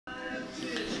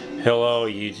Hello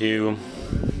YouTube.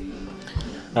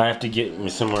 I have to get me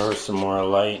somewhere with some more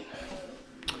light.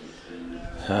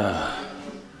 I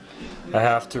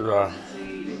have to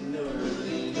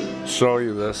show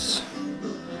you this.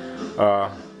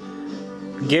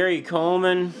 Gary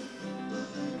Coleman.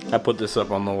 I put this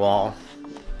up on the wall.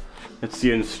 It's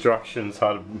the instructions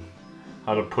how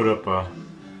to put up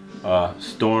a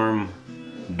storm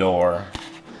door.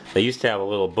 They used to have a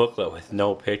little booklet with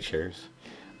no pictures.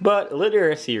 But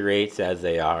literacy rates as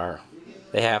they are,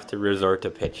 they have to resort to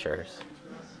pictures.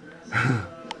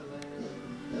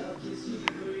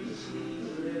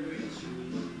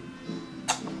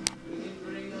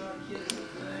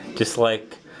 just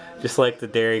like the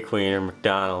Dairy Queen or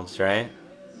McDonald's, right?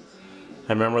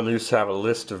 I remember they used to have a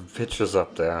list of pictures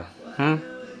up there.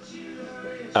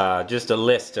 Just a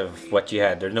list of what you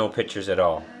had. There's no pictures at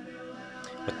all.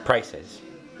 With prices.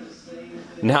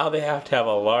 Now they have to have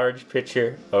a large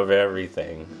picture of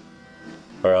everything,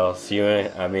 or else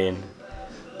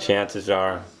chances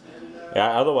are,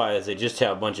 otherwise they just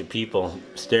have a bunch of people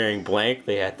staring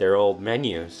blankly at their old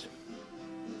menus.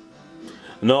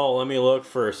 No, let me look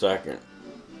for a second.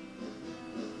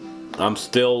 I'm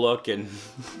still looking.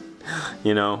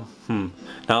 Now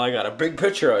I got a big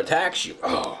picture of a taxi.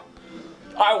 Oh,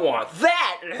 I want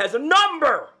that. It has a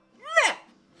number.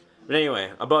 But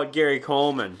anyway, about Gary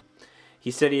Coleman. He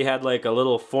said he had like a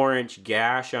little 4-inch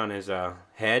gash on his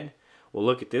head. Well,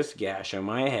 look at this gash on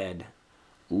my head.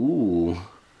 Ooh.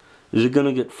 Is it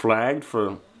gonna get flagged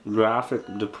for graphic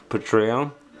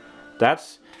portrayal?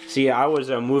 See, I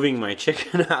was moving my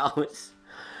chicken house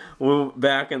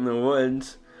back in the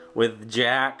woods with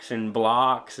jacks and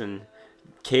blocks and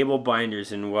cable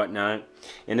binders and whatnot.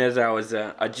 And as I was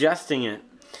adjusting it,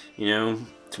 to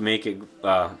make it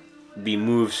be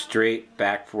moved straight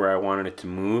back where I wanted it to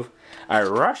move, I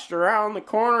rushed around the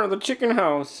corner of the chicken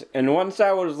house, and one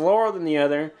side was lower than the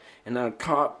other, and I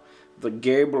caught the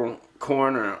gable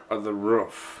corner of the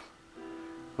roof,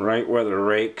 right where the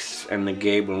rakes and the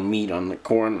gable meet on the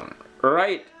corner,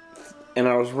 right. And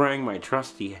I was wearing my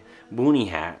trusty boonie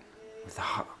hat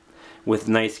with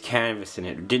nice canvas in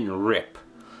it. It didn't rip,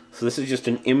 so this is just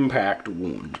an impact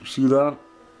wound. See that?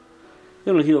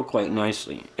 It'll heal quite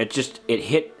nicely. It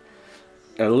hit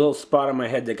a little spot on my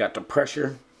head that got the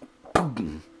pressure.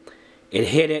 Boom. It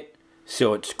hit it,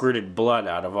 so it squirted blood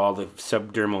out of all the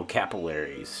subdermal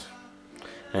capillaries,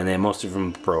 and then most of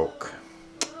them broke.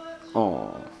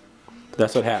 Oh,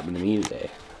 that's what happened to me today.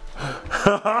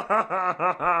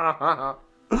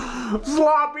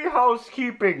 Sloppy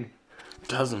housekeeping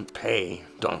doesn't pay,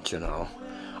 don't you know?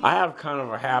 I have kind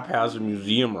of a haphazard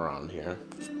museum around here.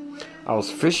 I was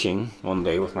fishing one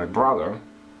day with my brother.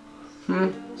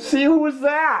 See, who was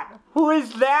that? Who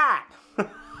is that?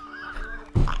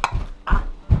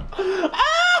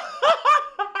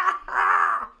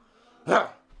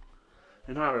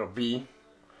 And how it'll be.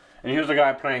 And here's a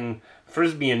guy playing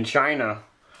frisbee in China.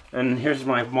 And here's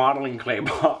my modeling clay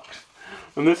box.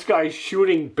 And this guy's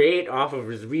shooting bait off of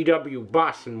his VW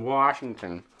bus in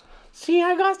Washington. See,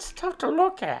 I got stuff to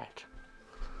look at.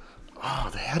 Oh,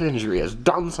 the head injury has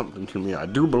done something to me, I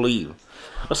do believe.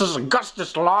 This is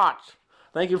AugustusLarch.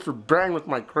 Thank you for bearing with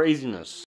my craziness.